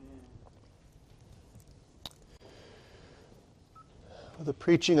The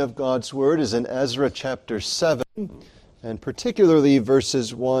preaching of God's Word is in Ezra chapter 7, and particularly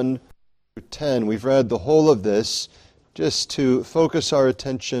verses 1 through 10. We've read the whole of this just to focus our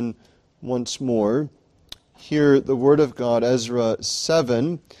attention once more. Hear the Word of God, Ezra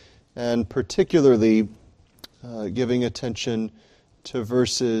 7, and particularly giving attention to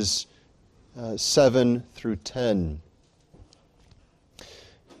verses 7 through 10.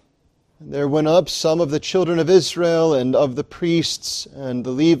 There went up some of the children of Israel, and of the priests, and the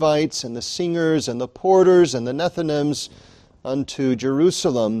Levites, and the singers, and the porters, and the Nethinims, unto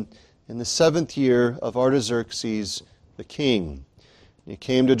Jerusalem in the 7th year of Artaxerxes the king. He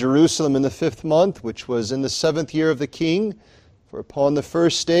came to Jerusalem in the 5th month, which was in the 7th year of the king. For upon the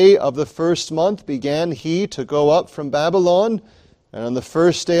 1st day of the 1st month began he to go up from Babylon, and on the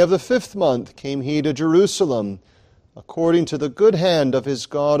 1st day of the 5th month came he to Jerusalem, according to the good hand of his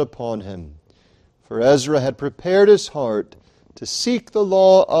God upon him. For Ezra had prepared his heart to seek the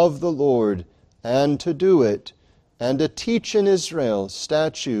law of the Lord, and to do it, and to teach in Israel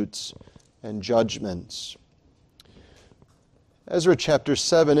statutes and judgments. Ezra chapter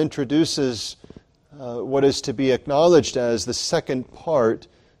 7 introduces what is to be acknowledged as the second part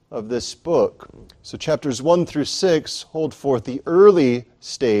of this book. So chapters 1 through 6 hold forth the early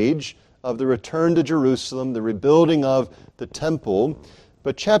stage of the return to Jerusalem, the rebuilding of the temple.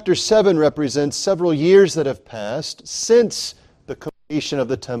 But chapter 7 represents several years that have passed since the completion of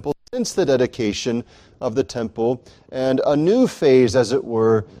the temple, since the dedication of the temple, and a new phase, as it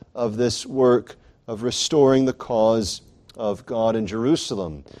were, of this work of restoring the cause of God in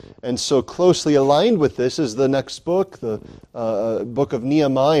Jerusalem. And so closely aligned with this is the next book, the book of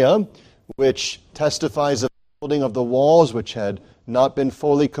Nehemiah, which testifies of the building of the walls, which had not been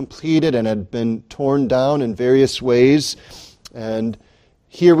fully completed and had been torn down in various ways. And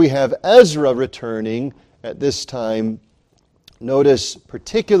here we have Ezra returning at this time. Notice,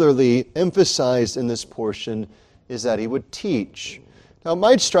 particularly emphasized in this portion, is that he would teach. Now, it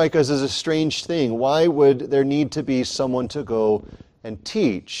might strike us as a strange thing. Why would there need to be someone to go and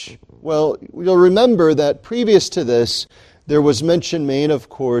teach? Well, you'll remember that previous to this, there was mention made, of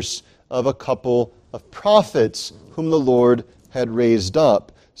course, of a couple of prophets whom the Lord had raised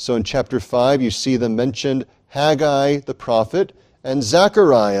up. So in chapter 5, you see them mentioned, Haggai the prophet and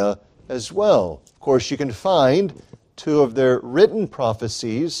Zechariah as well. Of course, you can find two of their written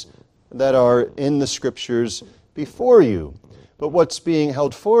prophecies that are in the Scriptures before you. But what's being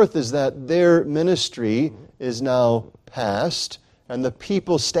held forth is that their ministry is now past, and the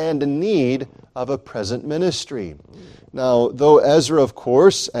people stand in need of a present ministry. Now, though Ezra, of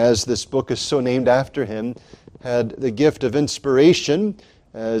course, as this book is so named after him, had the gift of inspiration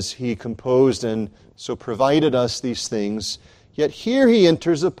as he composed and so provided us these things, yet here he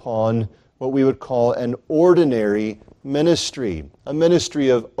enters upon what we would call an ordinary ministry, a ministry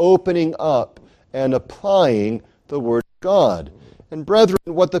of opening up and applying the Word of God. And brethren,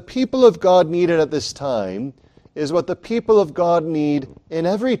 what the people of God needed at this time is what the people of God need in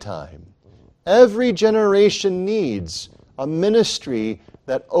every time. Every generation needs a ministry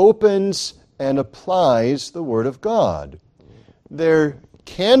that opens and applies the Word of God. There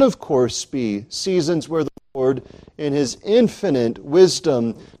can, of course, be seasons where the Lord, in His infinite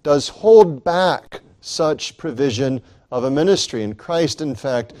wisdom, does hold back such provision of a ministry. And Christ, in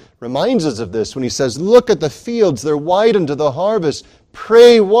fact, reminds us of this when He says, "Look at the fields, they're white unto the harvest.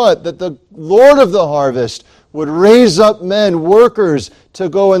 Pray what? That the Lord of the harvest would raise up men, workers, to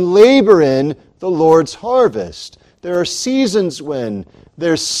go and labor in the Lord's harvest." There are seasons when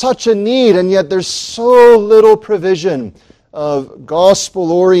there's such a need, and yet there's so little provision of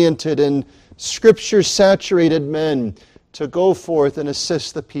gospel-oriented and Scripture-saturated men to go forth and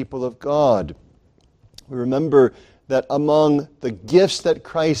assist the people of God. We remember that among the gifts that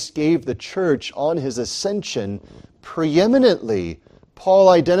Christ gave the church on His ascension, preeminently, Paul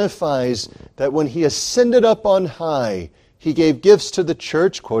identifies that when He ascended up on high, He gave gifts to the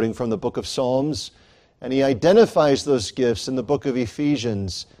church, quoting from the book of Psalms, and he identifies those gifts in the book of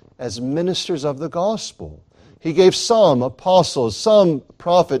Ephesians as ministers of the gospel. He gave some apostles, some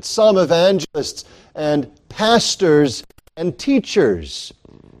prophets, some evangelists, and pastors and teachers.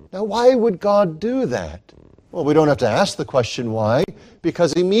 Now, why would God do that? Well, we don't have to ask the question why,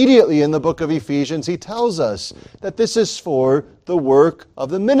 because immediately in the book of Ephesians he tells us that this is for the work of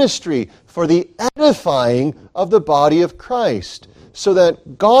the ministry, for the edifying of the body of Christ, so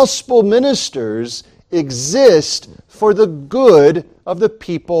that gospel ministers exist for the good of the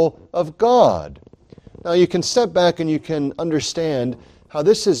people of God. Now you can step back and you can understand how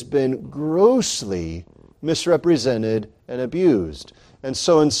this has been grossly misrepresented and abused. And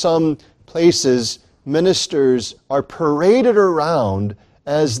so in some places ministers are paraded around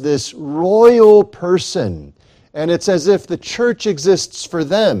as this royal person. And it's as if the church exists for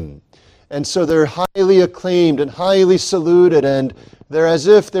them. And so they're highly acclaimed and highly saluted, and they're as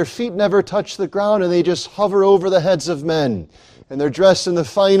if their feet never touch the ground and they just hover over the heads of men. And they're dressed in the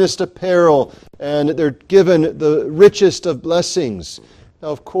finest apparel, and they're given the richest of blessings. Now,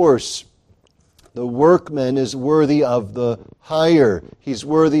 of course, the workman is worthy of the hire. He's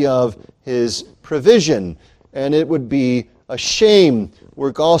worthy of his provision. And it would be a shame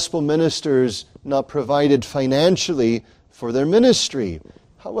were gospel ministers not provided financially for their ministry.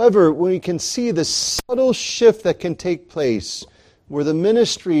 However, we can see the subtle shift that can take place where the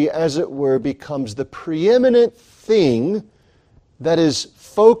ministry, as it were, becomes the preeminent thing that is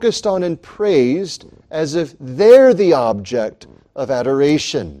focused on and praised as if they're the object of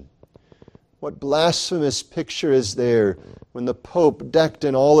adoration. What blasphemous picture is there when the Pope, decked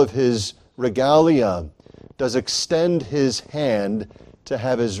in all of his regalia, does extend his hand to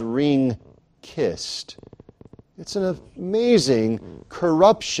have his ring kissed. It's an amazing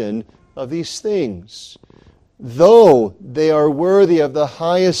corruption of these things. Though they are worthy of the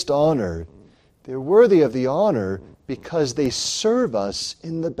highest honor, they're worthy of the honor because they serve us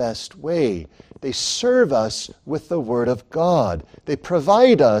in the best way. They serve us with the Word of God. They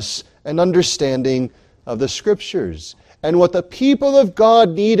provide us an understanding of the Scriptures. And what the people of God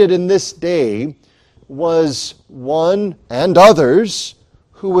needed in this day was one and others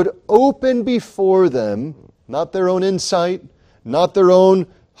who would open before them, not their own insight, not their own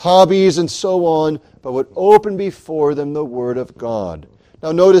hobbies and so on, but would open before them the Word of God.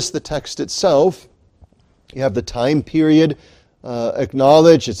 Now notice the text itself. You have the time period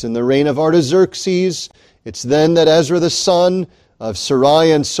acknowledged. It's in the reign of Artaxerxes. It's then that Ezra the son of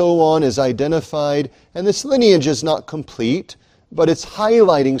Sariah and so on is identified. And this lineage is not complete, but it's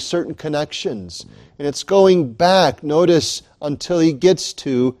highlighting certain connections. And it's going back, notice, until he gets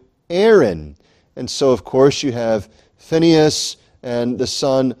to Aaron. And so, of course, you have Phinehas and the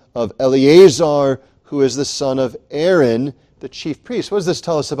son of Eleazar, who is the son of Aaron, the chief priest. What does this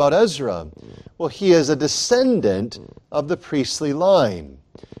tell us about Ezra? Well, he is a descendant of the priestly line.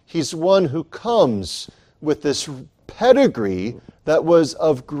 He's one who comes with this pedigree that was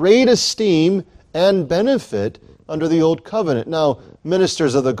of great esteem and benefit under the Old Covenant. Now,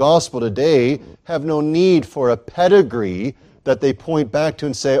 ministers of the gospel today have no need for a pedigree that they point back to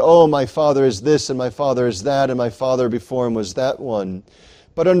and say, oh, my father is this and my father is that and my father before him was that one.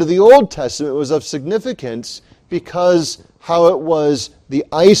 But under the Old Testament, it was of significance because how it was the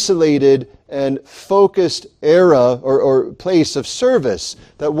isolated and focused era or place of service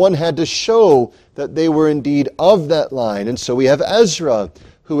that one had to show that they were indeed of that line. And so we have Ezra,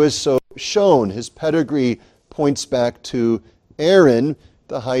 who is so shown. His pedigree points back to Aaron,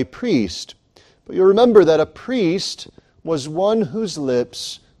 the high priest. But you remember that a priest was one whose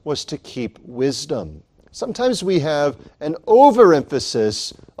lips was to keep wisdom. Sometimes we have an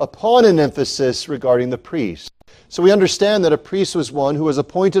overemphasis upon an emphasis regarding the priest. So we understand that a priest was one who was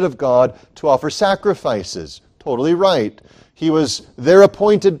appointed of God to offer sacrifices. Totally right. He was there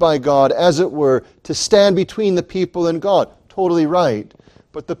appointed by God, as it were, to stand between the people and God. Totally right.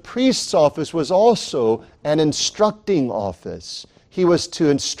 But the priest's office was also an instructing office. He was to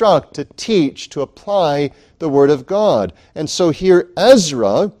instruct, to teach, to apply the Word of God. And so here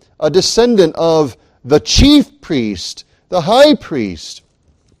Ezra, a descendant of the chief priest, the high priest,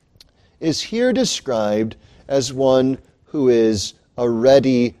 is here described as one who is a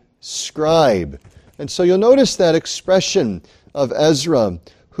ready scribe. And so you'll notice that expression of Ezra,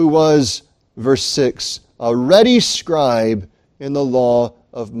 who was, verse 6, a ready scribe in the law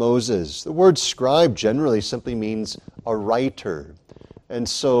of Moses. The word scribe generally simply means a writer. And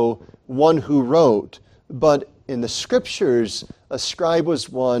so one who wrote. But in the Scriptures, a scribe was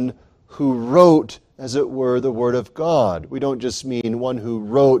one who wrote, as it were, the Word of God. We don't just mean one who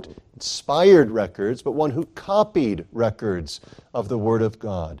wrote inspired records, but one who copied records of the Word of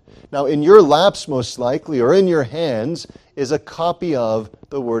God. Now, in your laps, most likely, or in your hands, is a copy of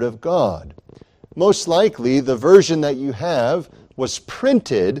the Word of God. Most likely, the version that you have was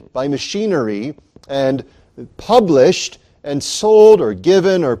printed by machinery and published and sold or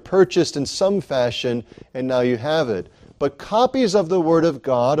given or purchased in some fashion, and now you have it. But copies of the Word of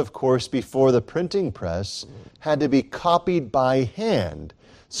God, of course, before the printing press, had to be copied by hand,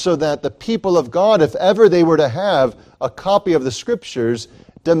 so that the people of God, if ever they were to have a copy of the Scriptures,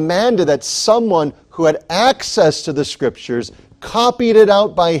 demanded that someone who had access to the Scriptures copied it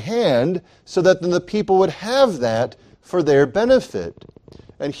out by hand, so that then the people would have that for their benefit.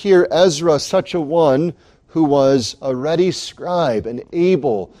 And here Ezra, such a one who was a ready scribe and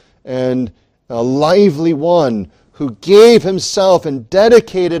able and a lively one who gave himself and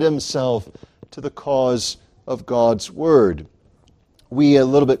dedicated himself to the cause of God's Word. We, a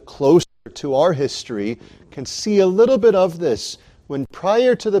little bit closer to our history, can see a little bit of this when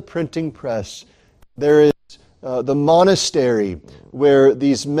prior to the printing press, there is the monastery where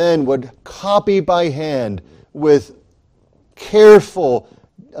these men would copy by hand with careful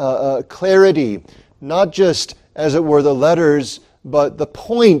clarity, not just, as it were, the letters, but the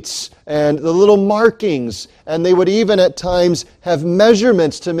points and the little markings. And they would even at times have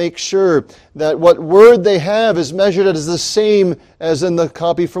measurements to make sure that what word they have is measured as the same as in the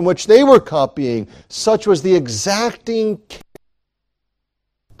copy from which they were copying. Such was the exacting care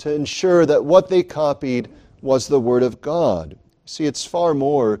to ensure that what they copied was the Word of God. See, it's far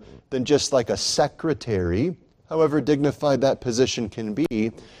more than just like a secretary, however dignified that position can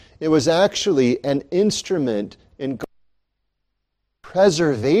be. It was actually an instrument in God's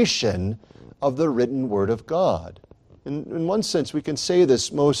preservation of the written Word of God. In one sense, we can say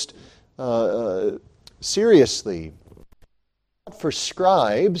this most seriously. For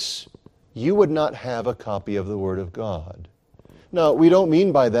scribes, you would not have a copy of the Word of God. Now, we don't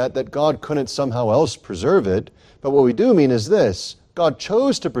mean by that God couldn't somehow else preserve it, but what we do mean is this: God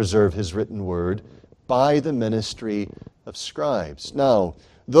chose to preserve His written Word by the ministry of scribes. Now,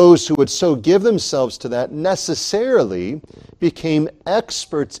 those who would so give themselves to that necessarily became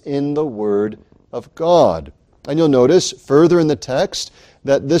experts in the Word of God. And you'll notice further in the text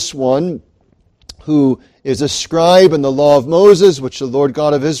that this one who is a scribe in the law of Moses, which the Lord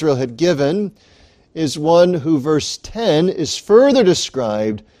God of Israel had given, is one who, verse 10, is further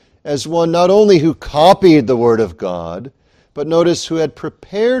described as one not only who copied the Word of God, but notice who had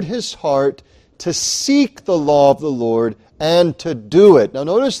prepared his heart to seek the law of the Lord and to do it. Now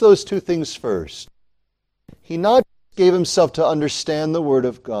notice those two things first. He not gave himself to understand the Word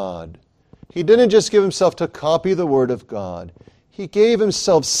of God. He didn't just give himself to copy the Word of God. He gave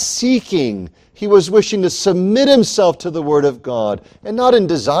himself seeking. He was wishing to submit himself to the Word of God, and not in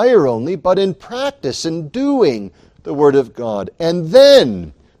desire only, but in practice, in doing the Word of God. And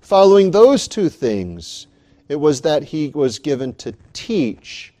then, following those two things, it was that he was given to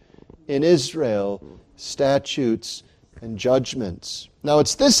teach in Israel statutes and judgments. Now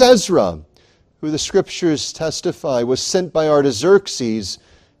it's this Ezra, who the Scriptures testify was sent by Artaxerxes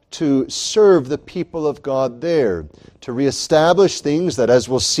to serve the people of God there, to reestablish things that, as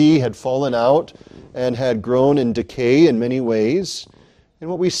we'll see, had fallen out and had grown in decay in many ways. And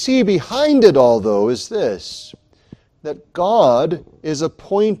what we see behind it all, though, is this: that God is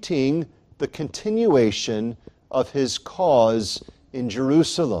appointing the continuation of His cause in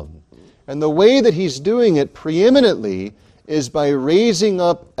Jerusalem. And the way that He's doing it preeminently is by raising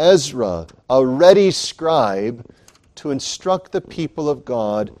up Ezra, a ready scribe, to instruct the people of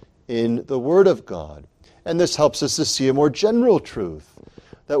God in the Word of God. And this helps us to see a more general truth,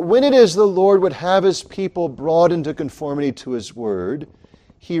 that when it is the Lord would have His people brought into conformity to His Word,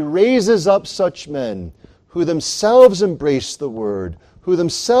 He raises up such men who themselves embrace the Word, who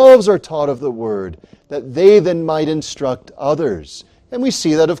themselves are taught of the Word, that they then might instruct others. And we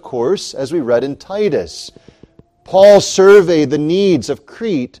see that, of course, as we read in Titus. Paul surveyed the needs of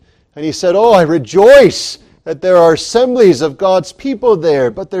Crete, and he said, "Oh, I rejoice that there are assemblies of God's people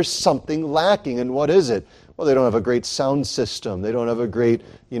there, but there's something lacking." And what is it? Well, they don't have a great sound system. They don't have a great,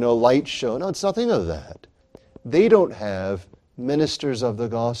 light show. No, it's nothing of that. They don't have ministers of the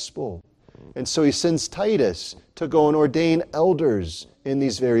gospel. And so he sends Titus to go and ordain elders in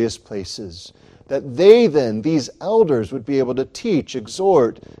these various places, that they then, these elders, would be able to teach,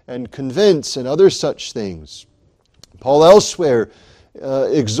 exhort, and convince, and other such things. Paul elsewhere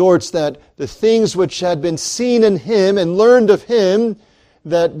exhorts that the things which had been seen in him and learned of him,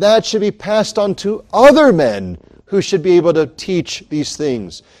 that should be passed on to other men who should be able to teach these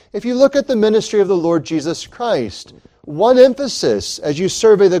things. If you look at the ministry of the Lord Jesus Christ, one emphasis as you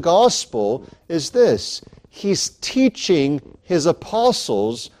survey the gospel is this: He's teaching His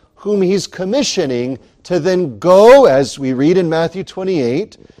apostles, whom He's commissioning to then go, as we read in Matthew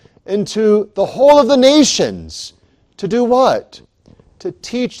 28, into the whole of the nations. To do what? To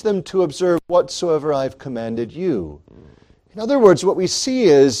teach them to observe whatsoever I've commanded you. In other words, what we see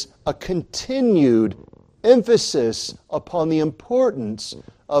is a continued emphasis upon the importance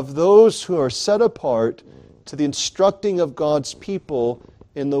of those who are set apart to the instructing of God's people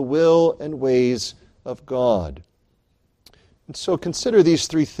in the will and ways of God. And so consider these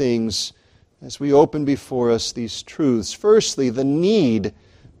three things as we open before us these truths. Firstly, the need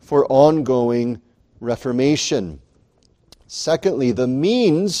for ongoing reformation. Secondly, the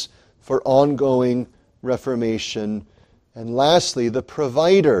means for ongoing reformation. And lastly, the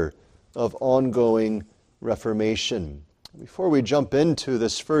provider of ongoing reformation. Before we jump into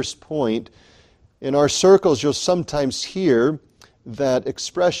this first point, in our circles you'll sometimes hear that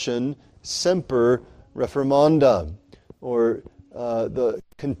expression, semper reformanda, or the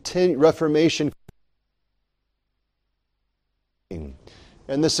Reformation.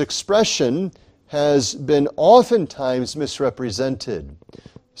 And this expression has been oftentimes misrepresented.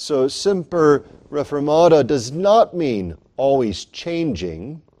 So semper reformanda does not mean always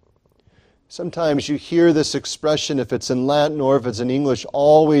changing. Sometimes you hear this expression, if it's in Latin or if it's in English,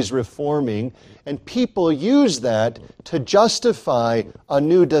 always reforming, and people use that to justify a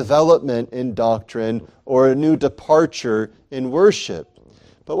new development in doctrine or a new departure in worship.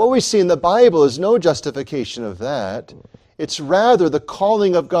 But what we see in the Bible is no justification of that. It's rather the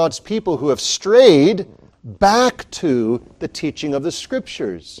calling of God's people who have strayed back to the teaching of the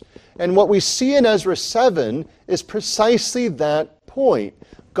Scriptures. And what we see in Ezra 7 is precisely that point.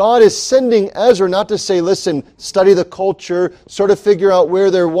 God is sending Ezra not to say, listen, study the culture, sort of figure out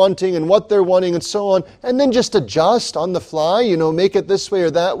where they're wanting and what they're wanting and so on, and then just adjust on the fly, make it this way or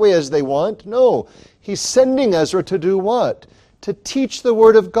that way as they want. No, he's sending Ezra to do what? To teach the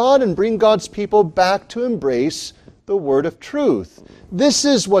Word of God and bring God's people back to embrace the Word of truth. This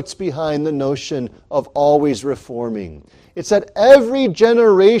is what's behind the notion of always reforming. It's that every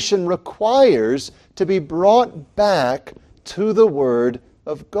generation requires to be brought back to the Word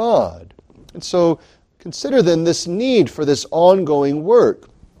of God. And so consider then this need for this ongoing work.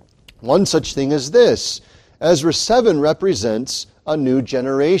 One such thing is this. Ezra 7 represents a new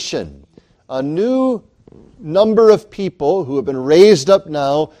generation, a new number of people who have been raised up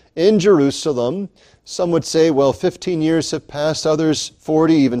now in Jerusalem. Some would say, 15 years have passed, others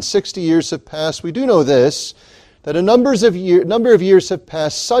 40, even 60 years have passed. We do know this, that a number of years have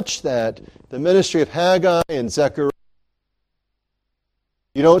passed such that the ministry of Haggai and Zechariah,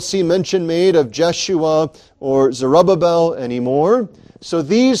 you don't see mention made of Jeshua or Zerubbabel anymore. So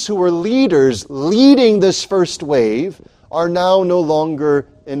these who were leaders leading this first wave are now no longer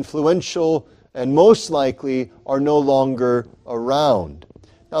influential and most likely are no longer around.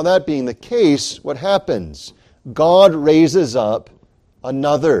 Now that being the case, what happens? God raises up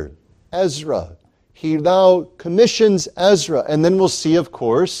another, Ezra. He now commissions Ezra, and then we'll see, of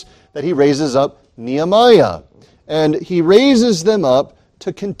course, that he raises up Nehemiah. And he raises them up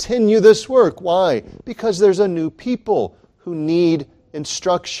to continue this work. Why? Because there's a new people who need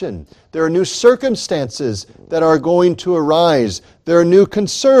instruction. There are new circumstances that are going to arise. There are new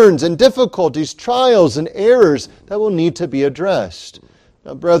concerns and difficulties, trials and errors that will need to be addressed.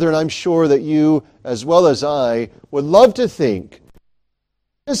 Now, brethren, I'm sure that you, as well as I, would love to think,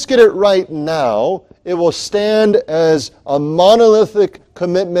 let's get it right now. It will stand as a monolithic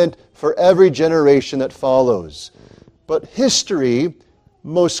commitment for every generation that follows. But history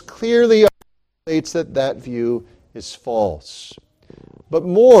most clearly states that view is false. But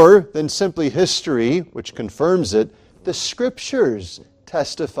more than simply history, which confirms it, the Scriptures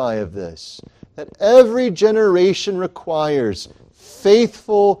testify of this, that every generation requires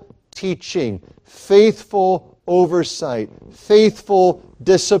faithful teaching, faithful oversight, faithful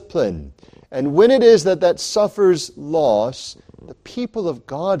discipline. And when it is that suffers loss, the people of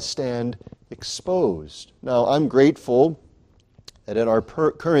God stand exposed. Now, I'm grateful that in our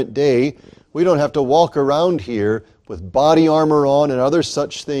current day, we don't have to walk around here with body armor on and other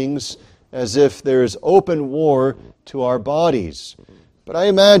such things as if there's open war to our bodies. But I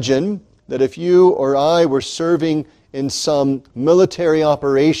imagine that if you or I were serving in some military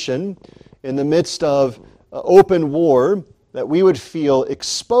operation in the midst of open war, that we would feel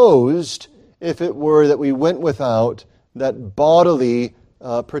exposed if it were that we went without that bodily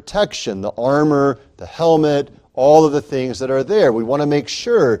protection, the armor, the helmet, all of the things that are there. We want to make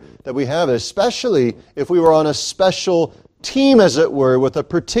sure that we have it, especially if we were on a special team, as it were, with a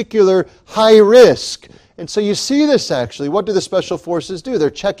particular high risk. And so you see this actually. What do the special forces do? They're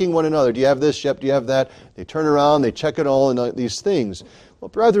checking one another. Do you have this? Yep. Do you have that? They turn around, they check it all, and these things. Well,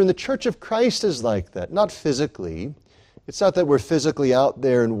 brethren, the Church of Christ is like that. Not physically. It's not that we're physically out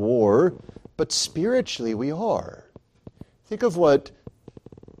there in war, but spiritually we are. Think of what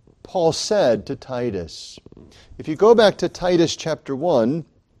Paul said to Titus. If you go back to Titus chapter 1,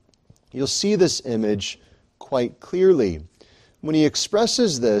 you'll see this image quite clearly. When he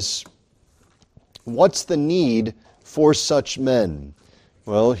expresses this, what's the need for such men?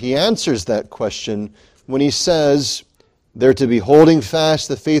 Well, he answers that question when he says they're to be holding fast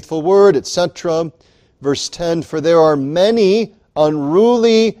the faithful word, etc. Verse 10, for there are many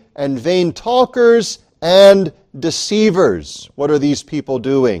unruly and vain talkers and deceivers. What are these people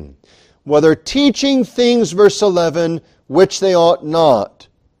doing? Whether teaching things, verse 11, which they ought not,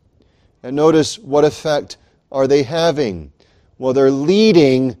 And notice, what effect are they having? Well, they're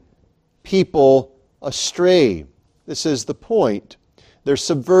leading people astray. This is the point. They're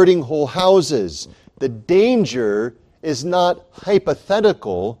subverting whole houses. The danger is not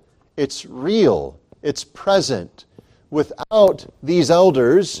hypothetical, it's real, it's present. Without these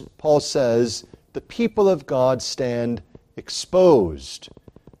elders, Paul says, the people of God stand exposed.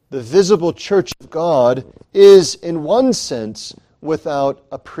 The visible church of God is, in one sense, without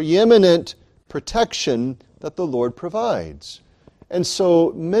a preeminent protection that the Lord provides. And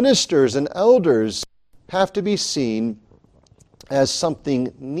so ministers and elders have to be seen as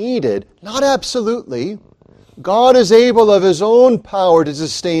something needed, not absolutely. God is able of His own power to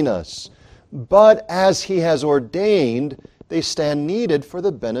sustain us, but as He has ordained, they stand needed for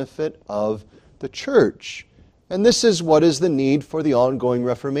the benefit of the church. And this is what is the need for the ongoing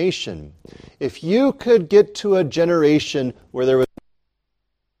Reformation. If you could get to a generation where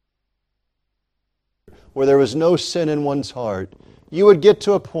there was no sin in one's heart, you would get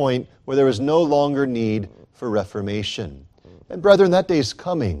to a point where there was no longer need for reformation. And brethren, that day is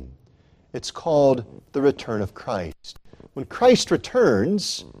coming. It's called the return of Christ. When Christ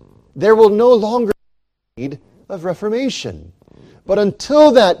returns, there will no longer be need of reformation. But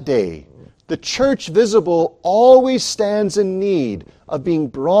until that day, the church visible always stands in need of being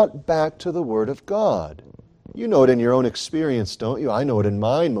brought back to the Word of God. You know it in your own experience, don't you? I know it in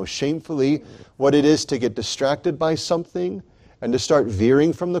mine, most shamefully, what it is to get distracted by something and to start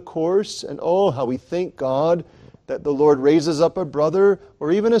veering from the course. And oh, how we thank God that the Lord raises up a brother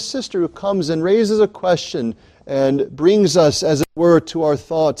or even a sister who comes and raises a question and brings us, as it were, to our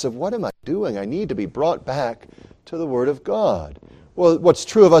thoughts of, what am I doing? I need to be brought back to the Word of God. Well, what's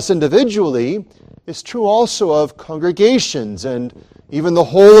true of us individually is true also of congregations and even the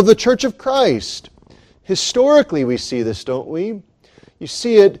whole of the Church of Christ. Historically, we see this, don't we? You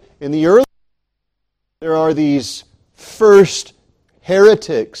see it in the early. There are these first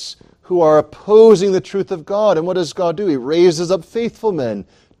heretics who are opposing the truth of God. And what does God do? He raises up faithful men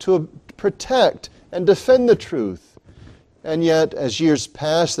to protect and defend the truth. And yet, as years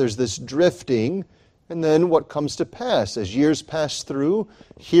pass, there's this drifting. And then what comes to pass? As years pass through,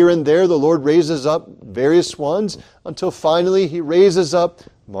 here and there the Lord raises up various ones until finally He raises up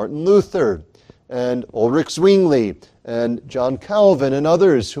Martin Luther and Ulrich Zwingli and John Calvin and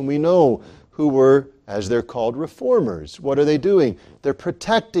others whom we know who were, as they're called, reformers. What are they doing? They're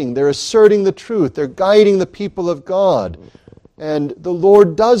protecting, they're asserting the truth, they're guiding the people of God. And the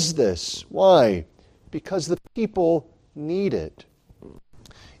Lord does this. Why? Because the people need it.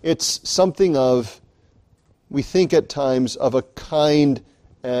 It's something of, we think at times, of a kind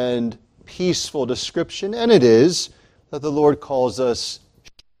and peaceful description, and it is, that the Lord calls us.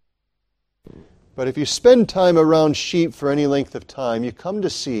 But if you spend time around sheep for any length of time, you come to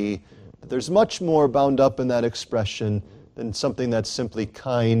see that there's much more bound up in that expression than something that's simply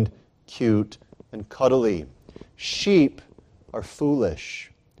kind, cute, and cuddly. Sheep are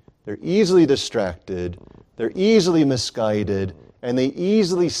foolish. They're easily distracted, they're easily misguided, and they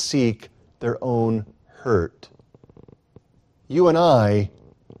easily seek their own hurt. You and I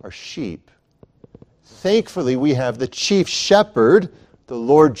are sheep. Thankfully, we have the chief shepherd, the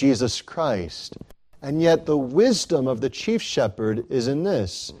Lord Jesus Christ. And yet the wisdom of the chief shepherd is in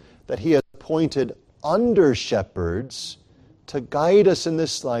this, that He has appointed under-shepherds to guide us in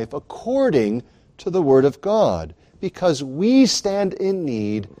this life according to the Word of God, because we stand in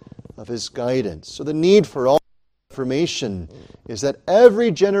need of His guidance. So the need for all Reformation is that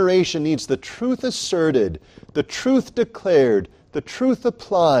every generation needs the truth asserted, the truth declared, the truth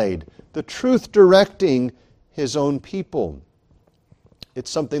applied, the truth directing His own people. It's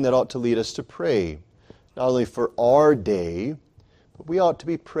something that ought to lead us to pray, not only for our day, but we ought to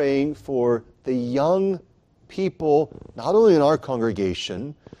be praying for the young people, not only in our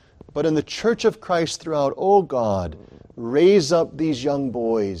congregation, but in the Church of Christ throughout. Oh God, raise up these young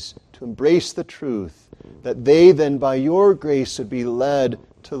boys to embrace the truth, that they then by Your grace would be led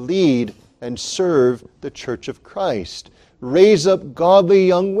to lead and serve the Church of Christ. Raise up godly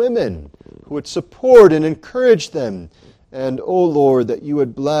young women who would support and encourage them. And, oh Lord, that You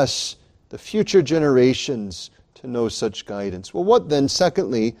would bless the future generations to know such guidance. Well, what then,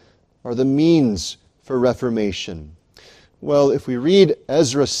 secondly, are the means for reformation? Well, if we read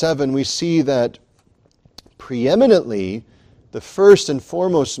Ezra 7, we see that preeminently the first and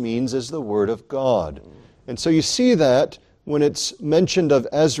foremost means is the Word of God. And so you see that when it's mentioned of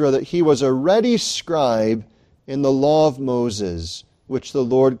Ezra that he was a ready scribe in the law of Moses, which the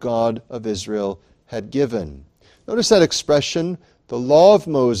Lord God of Israel had given. Notice that expression, the law of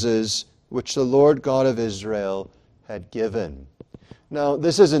Moses, which the Lord God of Israel had given. Now,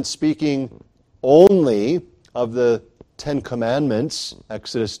 this isn't speaking only of the Ten Commandments,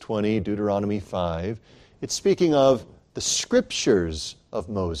 Exodus 20, Deuteronomy 5. It's speaking of the scriptures of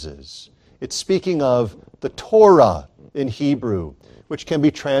Moses. It's speaking of the Torah in Hebrew, which can be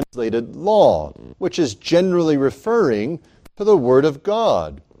translated law, which is generally referring to the Word of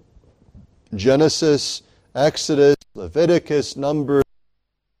God. Genesis, Exodus, Leviticus, Numbers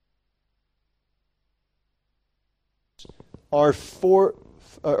are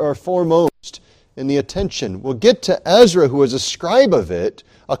foremost in the attention. We'll get to Ezra, who was a scribe of it,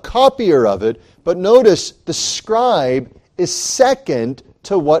 a copier of it, but notice the scribe is second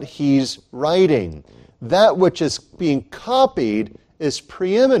to what he's writing. That which is being copied is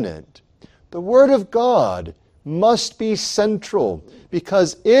preeminent. The Word of God must be central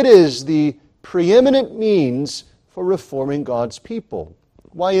because it is the preeminent means for reforming God's people.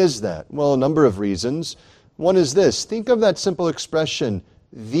 Why is that? Well, a number of reasons. One is this. Think of that simple expression,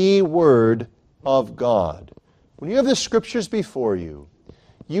 the Word of God. When you have the Scriptures before you,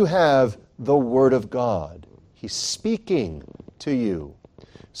 you have the Word of God. He's speaking to you.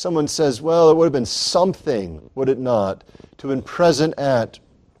 Someone says, well, it would have been something, would it not, to have been present at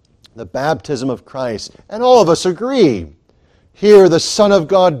the baptism of Christ. And all of us agree. Here, the Son of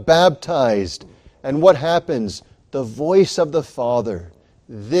God baptized. And what happens? The voice of the Father.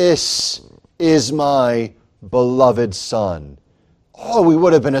 This is my beloved Son. Oh, we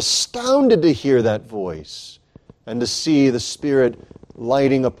would have been astounded to hear that voice and to see the Spirit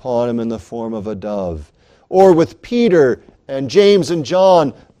lighting upon him in the form of a dove. Or with Peter and James and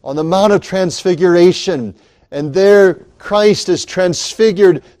John on the Mount of Transfiguration, and there Christ is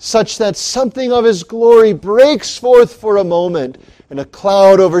transfigured such that something of His glory breaks forth for a moment, and a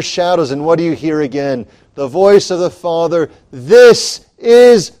cloud overshadows, and what do you hear again? The voice of the Father, this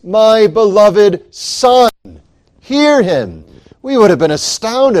is my beloved Son. Hear Him. We would have been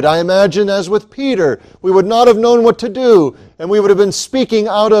astounded, I imagine, as with Peter. We would not have known what to do, and we would have been speaking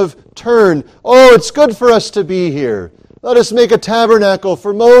out of turn. Oh, it's good for us to be here. Let us make a tabernacle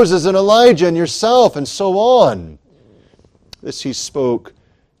for Moses and Elijah and yourself, and so on. This he spoke,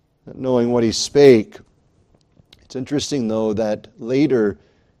 not knowing what he spake. It's interesting, though, that later,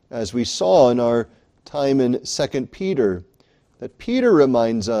 as we saw in our time in 2 Peter, that Peter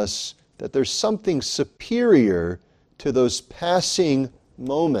reminds us that there's something superior to those passing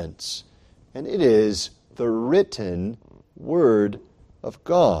moments, and it is the written Word of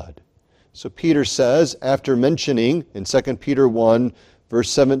God. So Peter says, after mentioning in 2 Peter 1, verse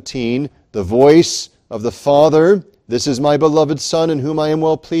 17, the voice of the Father, this is my beloved Son in whom I am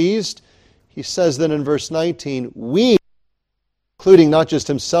well pleased, he says then in verse 19, we, including not just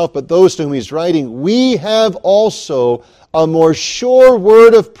himself, but those to whom he's writing, we have also a more sure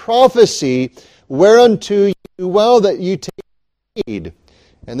word of prophecy, whereunto you well that you take heed.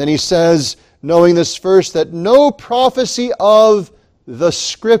 And then he says, knowing this first, that no prophecy of the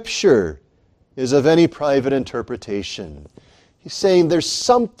Scripture is of any private interpretation. He's saying there's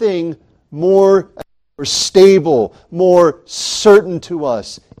something more stable, more certain to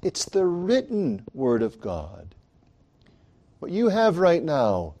us. It's the written Word of God. What you have right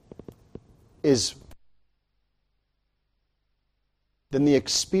now is than the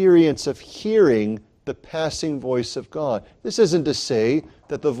experience of hearing the passing voice of God. This isn't to say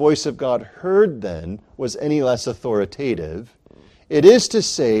that the voice of God heard then was any less authoritative. It is to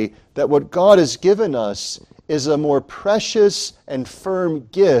say that what God has given us is a more precious and firm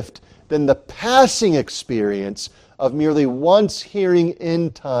gift than the passing experience of merely once hearing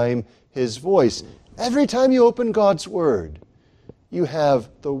in time His voice. Every time you open God's Word, you have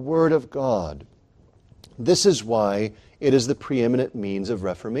the Word of God. This is why it is the preeminent means of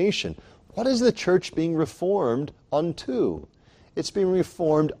reformation. What is the church being reformed unto? It's being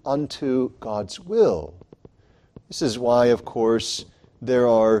reformed unto God's will. This is why, of course, there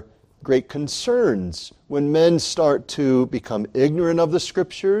are great concerns when men start to become ignorant of the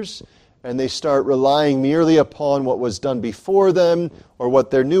Scriptures and they start relying merely upon what was done before them or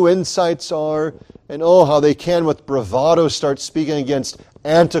what their new insights are, and oh, how they can with bravado start speaking against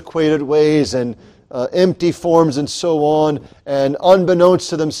antiquated ways and empty forms and so on, and unbeknownst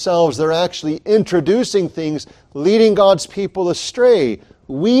to themselves, they're actually introducing things, leading God's people astray.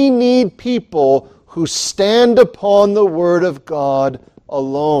 We need people who stand upon the Word of God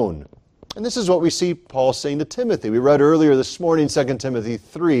alone. And this is what we see Paul saying to Timothy. We read earlier this morning, 2 Timothy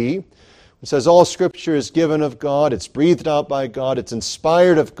 3, it says, all Scripture is given of God, it's breathed out by God, it's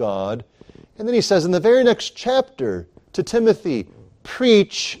inspired of God. And then he says in the very next chapter to Timothy,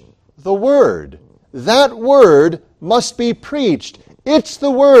 preach the Word. That Word must be preached. It's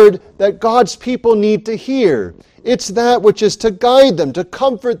the word that God's people need to hear. It's that which is to guide them, to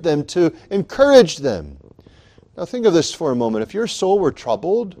comfort them, to encourage them. Now think of this for a moment. If your soul were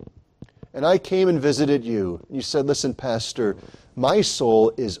troubled, and I came and visited you, and you said, listen, Pastor, my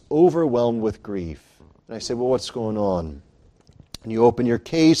soul is overwhelmed with grief. And I say, well, what's going on? And you open your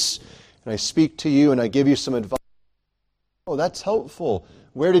case, and I speak to you, and I give you some advice. Oh, that's helpful.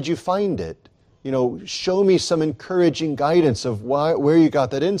 Where did you find it? Show me some encouraging guidance of where you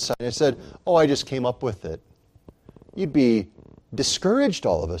got that insight. And I said, oh, I just came up with it. You'd be discouraged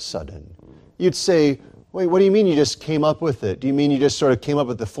all of a sudden. You'd say, wait, what do you mean you just came up with it? Do you mean you just sort of came up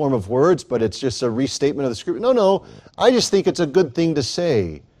with the form of words, but it's just a restatement of the scripture? No, I just think it's a good thing to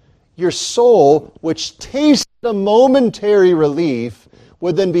say. Your soul, which tasted a momentary relief,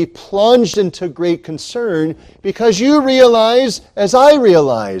 would then be plunged into great concern because you realize, as I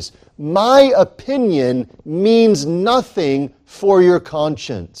realize, my opinion means nothing for your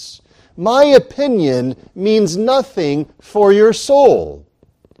conscience. My opinion means nothing for your soul.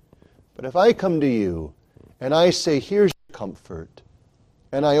 But if I come to you and I say, here's your comfort,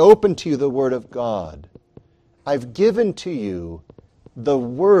 and I open to you the Word of God, I've given to you the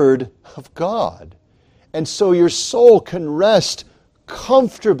Word of God. And so your soul can rest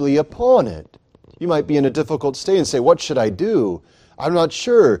comfortably upon it. You might be in a difficult state and say, what should I do? I'm not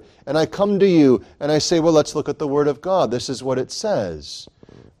sure. And I come to you and I say, well, let's look at the Word of God. This is what it says.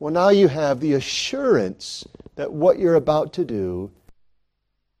 Well, now you have the assurance that what you're about to do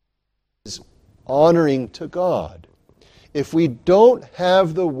is honoring to God. If we don't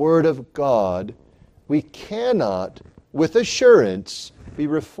have the Word of God, we cannot, with assurance, be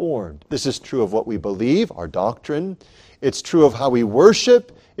reformed. This is true of what we believe, our doctrine. It's true of how we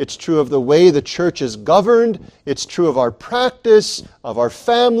worship. It's true of the way the church is governed. It's true of our practice, of our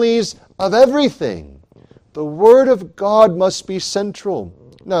families, of everything. The Word of God must be central.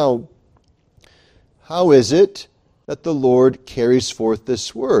 Now, how is it that the Lord carries forth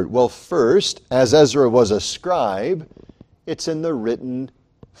this Word? Well, first, as Ezra was a scribe, it's in the written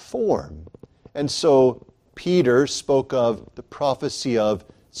form. And so Peter spoke of the prophecy of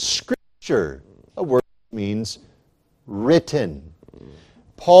Scripture. A word that means written.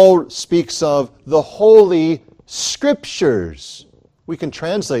 Paul speaks of the Holy Scriptures. We can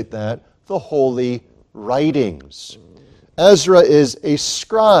translate that, the Holy Writings. Ezra is a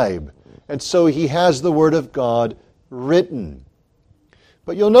scribe, and so he has the Word of God written.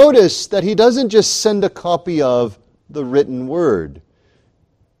 But you'll notice that he doesn't just send a copy of the written Word.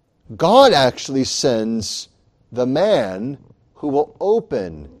 God actually sends the man who will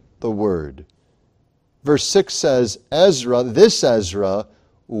open the Word. Verse 6 says, this Ezra,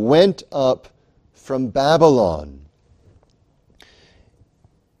 went up from Babylon.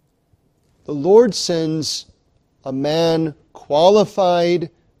 The Lord sends a man qualified,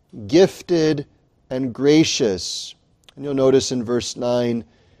 gifted, and gracious. And you'll notice in verse 9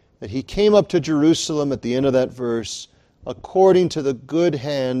 that he came up to Jerusalem at the end of that verse according to the good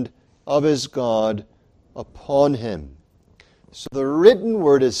hand of his God upon him. So the written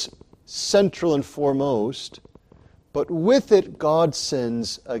word is central and foremost, but with it God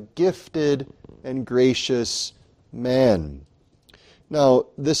sends a gifted and gracious man. Now,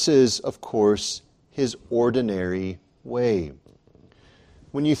 this is, of course, his ordinary way.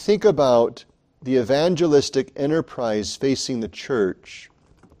 When you think about the evangelistic enterprise facing the church,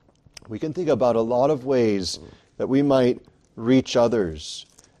 we can think about a lot of ways that we might reach others.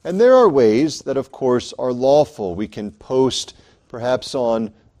 And there are ways that, of course, are lawful. We can post, perhaps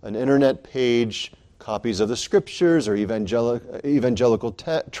on an internet page, copies of the Scriptures or evangelical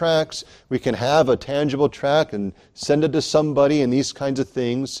tracts. We can have a tangible tract and send it to somebody and these kinds of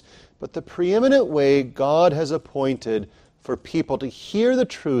things. But the preeminent way God has appointed for people to hear the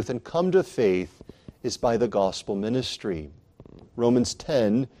truth and come to faith is by the gospel ministry. Romans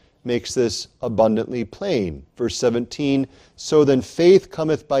 10 makes this abundantly plain. Verse 17, so then faith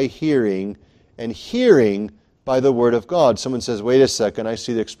cometh by hearing, and hearing by the Word of God. Someone says, wait a second, I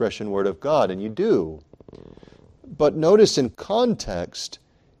see the expression Word of God, and you do. But notice in context,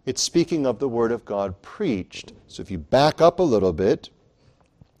 it's speaking of the Word of God preached. So if you back up a little bit,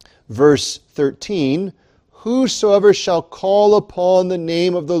 verse 13, whosoever shall call upon the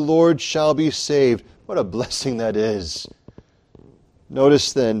name of the Lord shall be saved. What a blessing that is.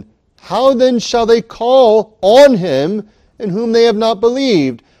 Notice then, how then shall they call on him in whom they have not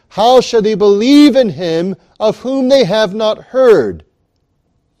believed? How shall they believe in him of whom they have not heard?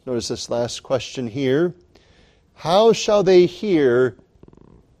 Notice this last question here. How shall they hear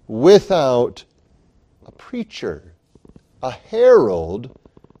without a preacher, a herald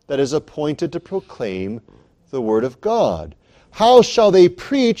that is appointed to proclaim the Word of God? how shall they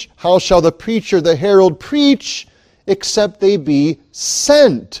preach? How shall the preacher, the herald, preach, except they be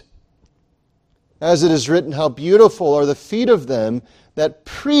sent? As it is written, how beautiful are the feet of them that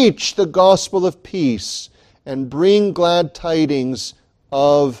preach the gospel of peace and bring glad tidings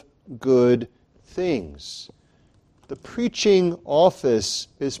of good things. The preaching office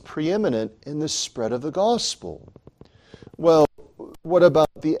is preeminent in the spread of the gospel. Well, what about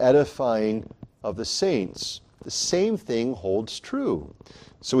the edifying of the saints? The same thing holds true.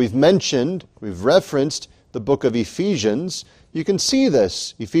 So we've referenced the book of Ephesians. You can see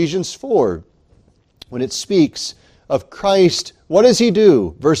this, Ephesians 4, when it speaks of Christ. What does he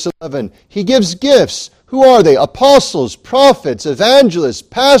do? Verse 11, he gives gifts. Who are they? Apostles, prophets, evangelists,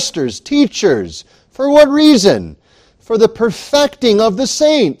 pastors, teachers. For what reason? For the perfecting of the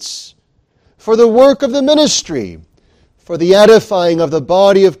saints, for the work of the ministry, for the edifying of the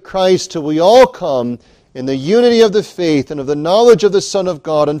body of Christ, till we all come in the unity of the faith and of the knowledge of the Son of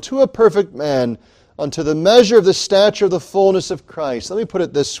God, unto a perfect man, unto the measure of the stature of the fullness of Christ. Let me put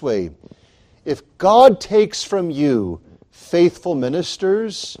it this way. If God takes from you faithful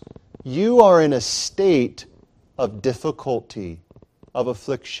ministers, you are in a state of difficulty, of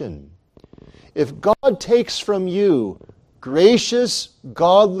affliction. If God takes from you gracious,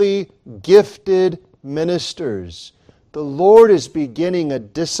 godly, gifted ministers, the Lord is beginning a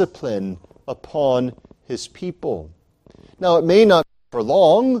discipline upon His people. Now, it may not be for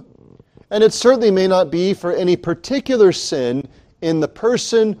long, and it certainly may not be for any particular sin in the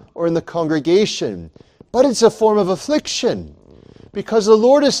person or in the congregation, but it's a form of affliction, because the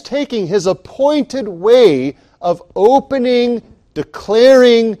Lord is taking His appointed way of opening,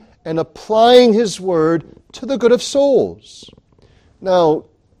 declaring, and applying His word to the good of souls. Now,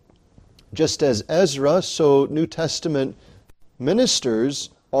 just as Ezra, so New Testament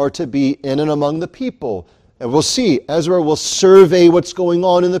ministers are to be in and among the people. And we'll see, Ezra will survey what's going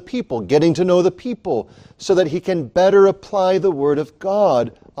on in the people, getting to know the people, so that he can better apply the word of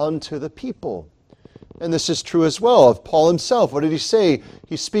God unto the people. And this is true as well of Paul himself. What did he say?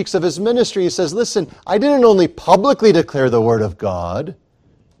 He speaks of his ministry. He says, listen, I didn't only publicly declare the word of God.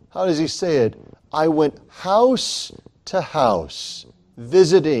 How does he say it? I went house to house,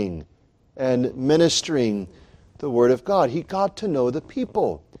 visiting and ministering the word of God. He got to know the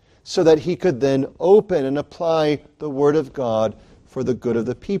people so that he could then open and apply the word of God for the good of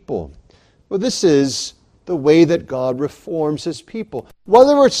the people. Well, this is the way that God reforms His people.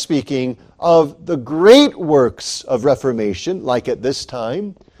 Whether we're speaking of the great works of Reformation, like at this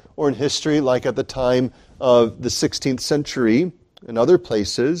time, or in history, like at the time of the 16th century and other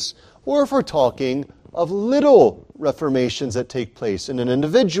places, or if we're talking of little reformations that take place in an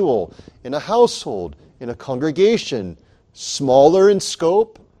individual, in a household, in a congregation, smaller in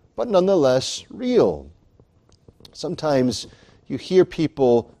scope, but nonetheless real. Sometimes you hear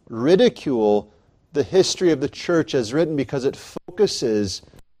people ridicule the history of the church as written because it focuses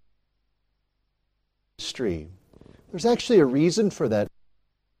on history. There's actually a reason for that.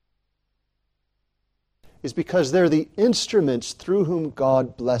 It's because they're the instruments through whom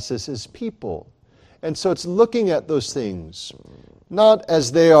God blesses His people. And so it's looking at those things, not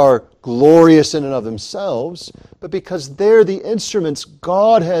as they are glorious in and of themselves, but because they're the instruments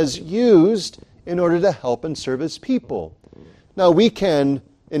God has used in order to help and serve His people. Now, we can,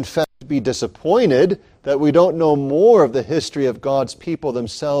 in fact, be disappointed that we don't know more of the history of God's people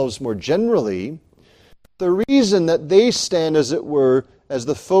themselves more generally. The reason that they stand, as it were, as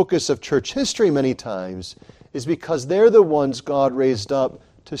the focus of church history many times is because they're the ones God raised up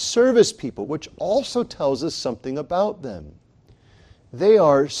to serve His people, which also tells us something about them. They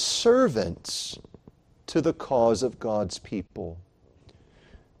are servants to the cause of God's people.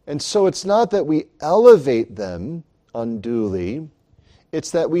 And so it's not that we elevate them unduly,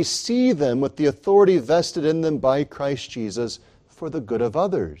 it's that we see them with the authority vested in them by Christ Jesus for the good of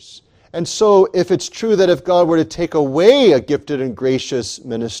others. And so if it's true that if God were to take away a gifted and gracious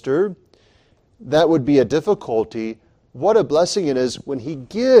minister, that would be a difficulty. What a blessing it is when He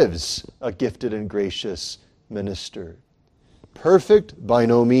gives a gifted and gracious minister. Perfect? By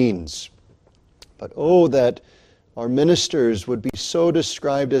no means. But oh, that our ministers would be so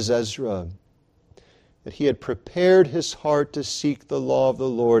described as Ezra, that he had prepared his heart to seek the law of the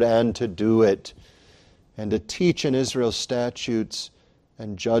Lord and to do it, and to teach in Israel statutes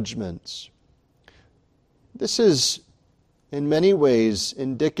and judgments. This is in many ways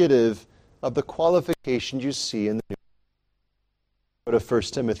indicative of the qualifications you see in the New Testament. Go to 1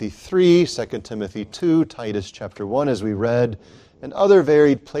 Timothy 3, 2 Timothy 2, Titus chapter 1 as we read, and other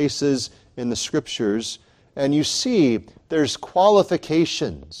varied places in the Scriptures, and you see there's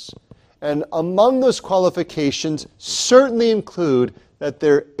qualifications. And among those qualifications certainly include that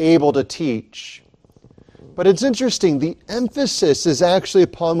they're able to teach. But it's interesting, the emphasis is actually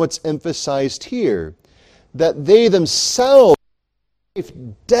upon what's emphasized here, that they themselves are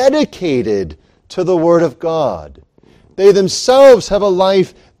dedicated to the Word of God. They themselves have a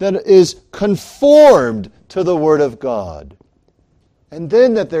life that is conformed to the Word of God. And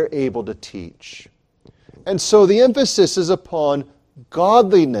then that they're able to teach. And so the emphasis is upon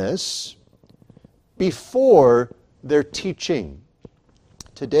godliness before their teaching.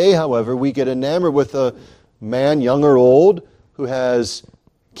 Today, however, we get enamored with a man, young or old, who has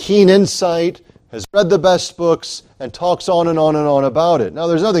keen insight, has read the best books, and talks on and on and on about it. Now,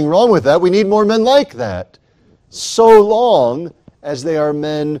 there's nothing wrong with that. We need more men like that. So long as they are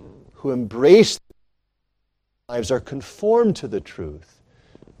men who embrace their lives, are conformed to the truth.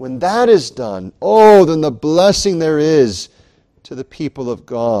 When that is done, then the blessing there is to the people of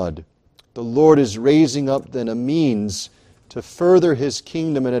God. The Lord is raising up then a means to further His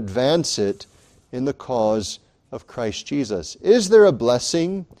kingdom and advance it in the cause of Christ Jesus. Is there a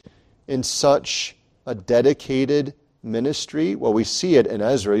blessing in such a dedicated ministry? Well, we see it in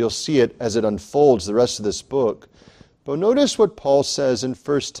Ezra. You'll see it as it unfolds the rest of this book. But notice what Paul says in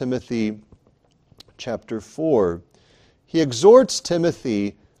 1 Timothy chapter 4. He exhorts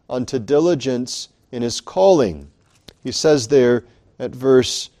Timothy unto diligence in his calling. He says there at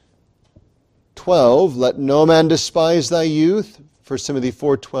verse 12, let no man despise thy youth, 1 Timothy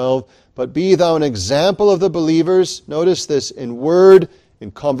 4:12, but be thou an example of the believers, notice this, in word, in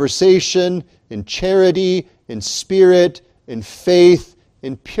conversation, in charity, in spirit, in faith,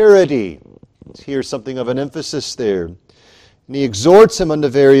 in purity. Here's something of an emphasis there. And he exhorts him unto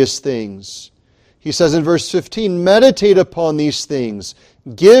various things. He says in verse 15, meditate upon these things,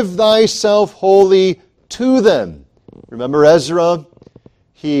 give thyself wholly to them. Remember Ezra?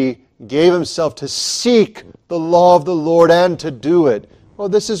 He gave himself to seek the law of the Lord and to do it. Well,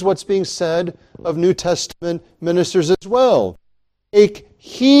 this is what's being said of New Testament ministers as well. Take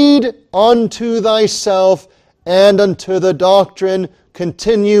heed unto thyself and unto the doctrine,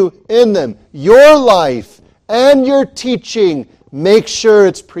 continue in them. Your life and your teaching, make sure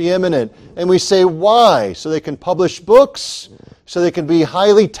it's preeminent. And we say, why? So they can publish books, so they can be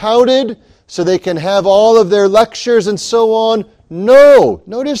highly touted, so they can have all of their lectures and so on. No!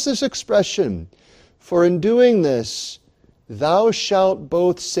 Notice this expression. For in doing this, thou shalt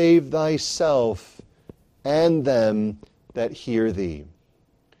both save thyself and them that hear thee.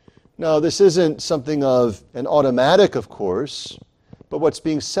 Now, this isn't something of an automatic, of course, but what's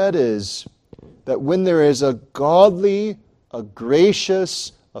being said is that when there is a godly, a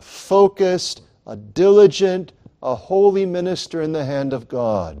gracious, a focused, a diligent, a holy minister in the hand of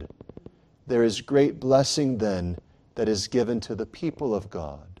God, there is great blessing then that is given to the people of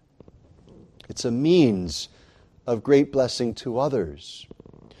God. It's a means of great blessing to others.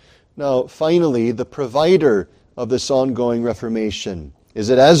 Now, finally, the provider of this ongoing Reformation. Is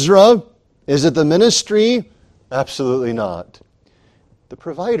it Ezra? Is it the ministry? Absolutely not. The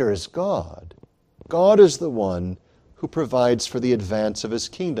provider is God. God is the one who provides for the advance of His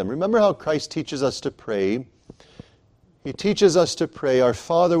kingdom. Remember how Christ teaches us to pray? He teaches us to pray, Our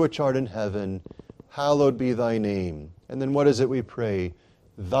Father which art in heaven, hallowed be thy name. And then what is it we pray?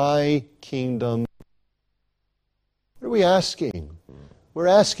 Thy kingdom. What are we asking? We're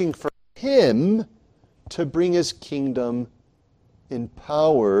asking for Him to bring His kingdom in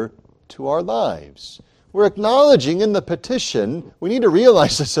power to our lives. We're acknowledging in the petition, we need to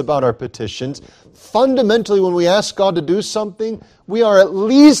realize this about our petitions, fundamentally when we ask God to do something, we are at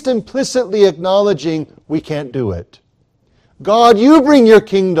least implicitly acknowledging we can't do it. God, you bring your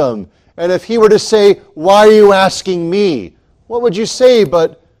kingdom. And if He were to say, why are you asking me? What would you say?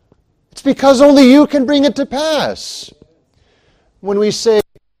 But it's because only you can bring it to pass. When we say,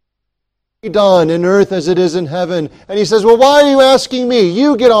 be done in earth as it is in heaven, and He says, well, why are you asking me?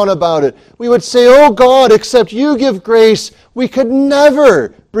 You get on about it. We would say, oh God, except you give grace, we could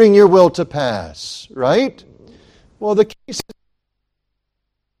never bring your will to pass. Right? Well, the case is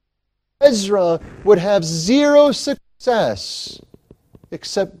Ezra would have zero success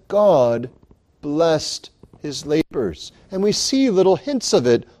except God blessed his labors. And we see little hints of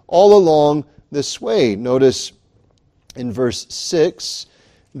it all along this way. Notice in verse 6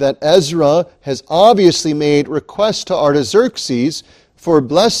 that Ezra has obviously made request to Artaxerxes for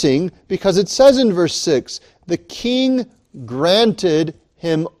blessing because it says in verse 6, the king granted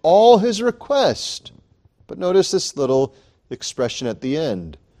him all his request. But notice this little expression at the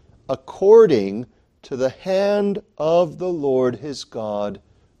end. According to the hand of the Lord his God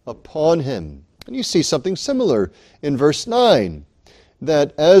upon him. And you see something similar in verse 9.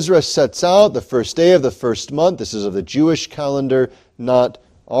 that Ezra sets out the first day of the first month. This is of the Jewish calendar, not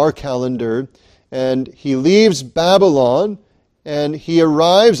our calendar. And he leaves Babylon, and he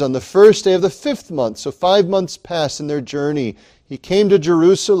arrives on the first day of the 5th month. So 5 months pass in their journey. He came to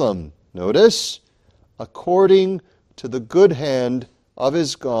Jerusalem. Notice, according to the good hand of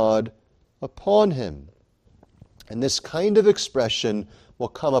his God upon him. And this kind of expression will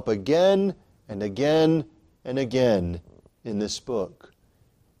come up again and again and again in this book.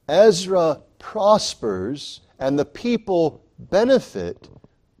 Ezra prospers and the people benefit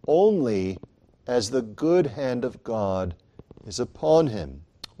only as the good hand of God is upon him.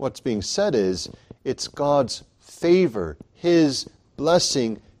 What's being said is, it's God's favor, His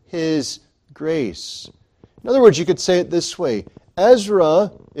blessing, His grace. In other words, you could say it this way.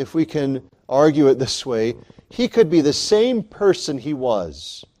 Ezra, if we can argue it this way, he could be the same person he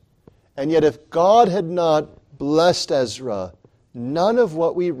was. And yet if God had not blessed Ezra, none of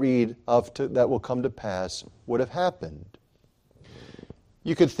what we read of that will come to pass would have happened.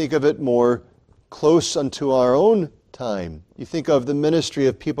 You could think of it more close unto our own time. You think of the ministry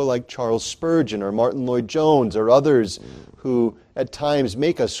of people like Charles Spurgeon or Martin Lloyd-Jones or others who at times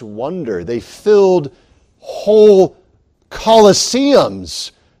make us wonder. They filled whole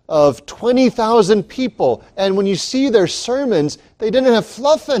coliseums of 20,000 people. And when you see their sermons, they didn't have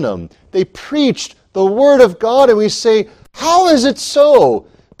fluff in them. They preached the Word of God, and we say, how is it so?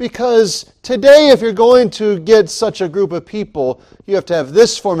 Because today, if you're going to get such a group of people, you have to have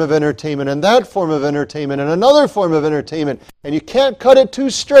this form of entertainment and that form of entertainment and another form of entertainment. And you can't cut it too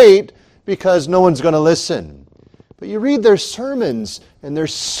straight because no one's going to listen. But you read their sermons, and they're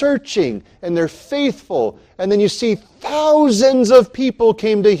searching, and they're faithful, and then you see thousands of people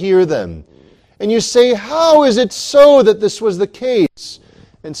came to hear them. And you say, how is it so that this was the case?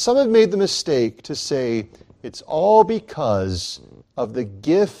 And some have made the mistake to say, it's all because of the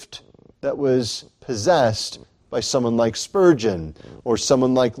gift that was possessed by someone like Spurgeon, or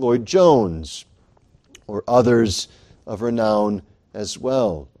someone like Lloyd-Jones, or others of renown as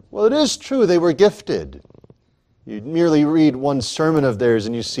well. Well, it is true they were gifted. You merely read one sermon of theirs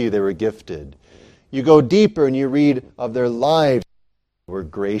and you see they were gifted. You go deeper and you read of their lives. They were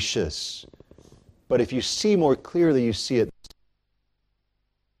gracious. But if you see more clearly, you see it.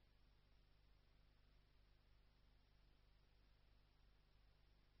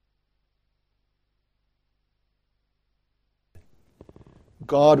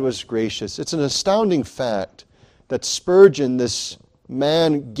 God was gracious. It's an astounding fact that Spurgeon, this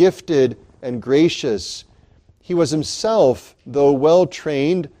man gifted and gracious, he was himself, though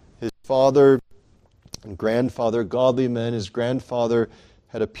well-trained, his father and grandfather, godly men. His grandfather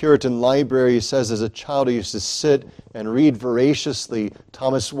had a Puritan library. He says as a child he used to sit and read voraciously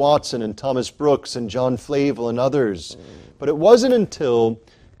Thomas Watson and Thomas Brooks and John Flavel and others. But it wasn't until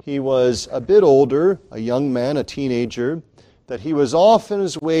he was a bit older, a young man, a teenager, that he was off on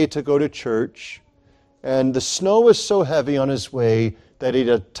his way to go to church, and the snow was so heavy on his way that he had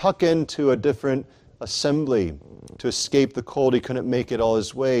to tuck into a different assembly to escape the cold. He couldn't make it all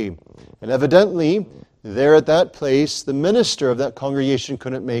his way. And evidently, there at that place, the minister of that congregation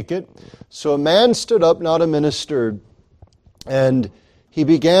couldn't make it. So a man stood up, not a minister, and he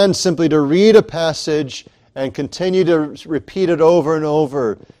began simply to read a passage and continue to repeat it over and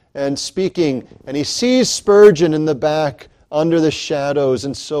over and speaking. And he sees Spurgeon in the back under the shadows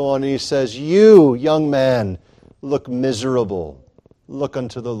and so on. And he says, you, young man, look miserable. Look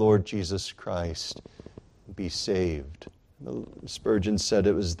unto the Lord Jesus Christ. Be saved. Spurgeon said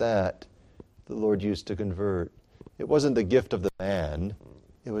it was that the Lord used to convert. It wasn't the gift of the man.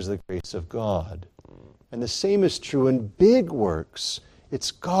 It was the grace of God. And the same is true in big works.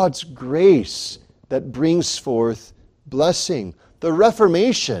 It's God's grace that brings forth blessing. The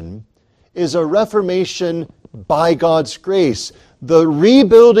Reformation is a reformation by God's grace. The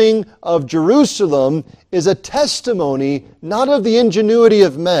rebuilding of Jerusalem is a testimony not of the ingenuity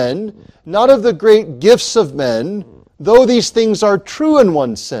of men, not of the great gifts of men, though these things are true in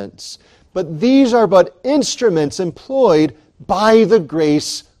one sense, but these are but instruments employed by the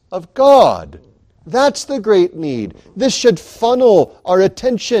grace of God. That's the great need. This should funnel our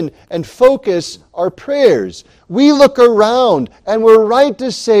attention and focus our prayers. We look around and we're right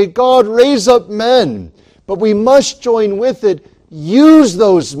to say, God, raise up men, but we must join with it. Use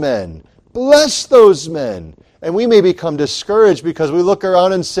those men. Bless those men. And we may become discouraged because we look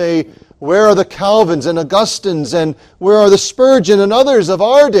around and say, where are the Calvins and Augustines and where are the Spurgeon and others of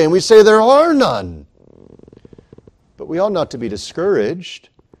our day? And we say there are none. But we ought not to be discouraged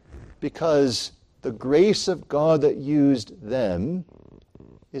because the grace of God that used them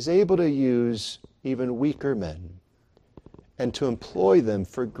is able to use even weaker men. and to employ them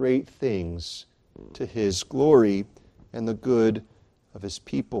for great things to His glory and the good of His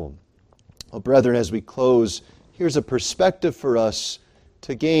people. Well, brethren, as we close, here's a perspective for us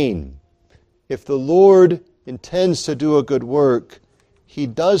to gain. If the Lord intends to do a good work, He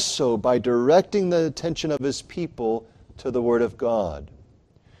does so by directing the attention of His people to the Word of God.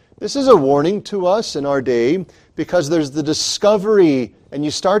 This is a warning to us in our day because there's the discovery, and you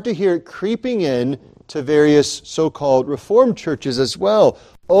start to hear it creeping in to various so-called Reformed churches as well.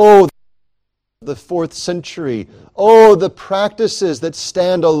 Oh, the 4th century. Oh, the practices that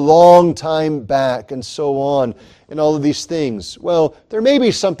stand a long time back, and so on, and all of these things. Well, there may be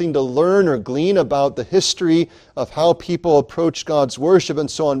something to learn or glean about the history of how people approach God's worship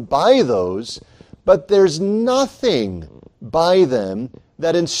and so on by those, but there's nothing by them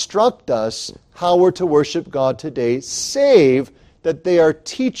that instruct us how we're to worship God today, save that they are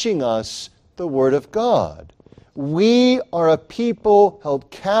teaching us the Word of God. We are a people held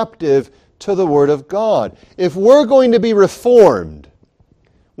captive to the Word of God. If we're going to be reformed,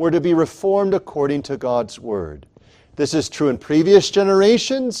 we're to be reformed according to God's Word. This is true in previous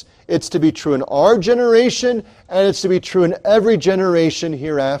generations, it's to be true in our generation, and it's to be true in every generation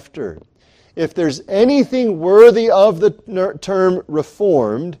hereafter. If there's anything worthy of the term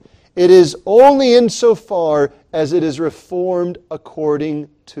reformed, it is only insofar as it is reformed according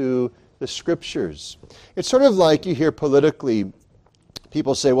to the Scriptures. It's sort of like you hear politically,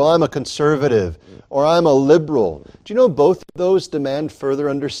 people say, well, I'm a conservative, or I'm a liberal. Do you know both of those demand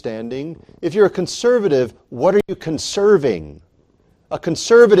further understanding? If you're a conservative, what are you conserving? A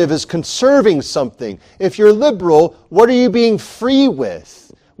conservative is conserving something. If you're liberal, what are you being free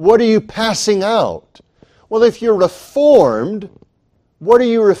with? What are you passing out? Well, if you're reformed, what are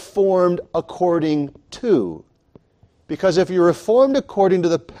you reformed according to? Because if you're reformed according to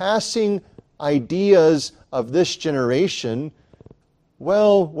the passing ideas of this generation,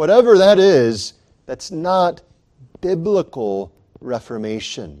 well, whatever that is, that's not biblical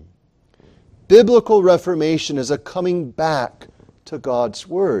reformation. Biblical reformation is a coming back to God's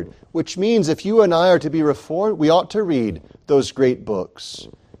Word, which means if you and I are to be reformed, we ought to read those great books.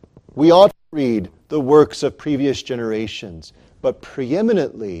 We ought to read the works of previous generations. But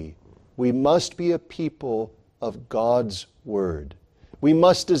preeminently, we must be a people of God's Word. We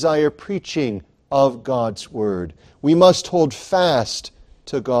must desire preaching of God's Word. We must hold fast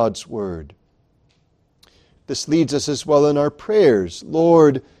to God's Word. This leads us as well in our prayers.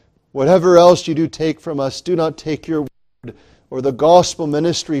 Lord, whatever else you do take from us, do not take your Word or the gospel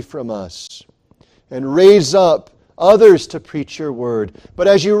ministry from us. And raise up others to preach your word. But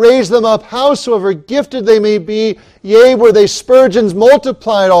as you raise them up, howsoever gifted they may be, yea, were they Spurgeons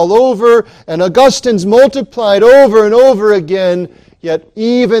multiplied all over, and Augustines multiplied over and over again, yet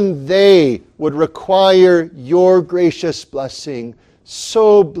even they would require your gracious blessing.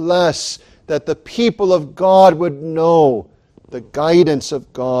 So bless that the people of God would know the guidance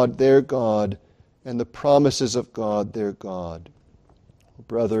of God, their God, and the promises of God, their God.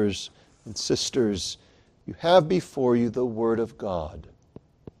 Brothers and sisters, you have before you the Word of God.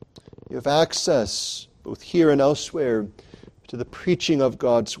 You have access, both here and elsewhere, to the preaching of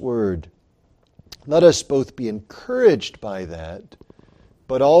God's Word. Let us both be encouraged by that,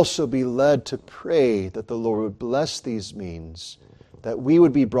 but also be led to pray that the Lord would bless these means, that we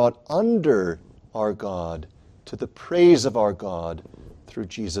would be brought under our God to the praise of our God through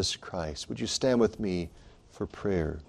Jesus Christ. Would you stand with me for prayer?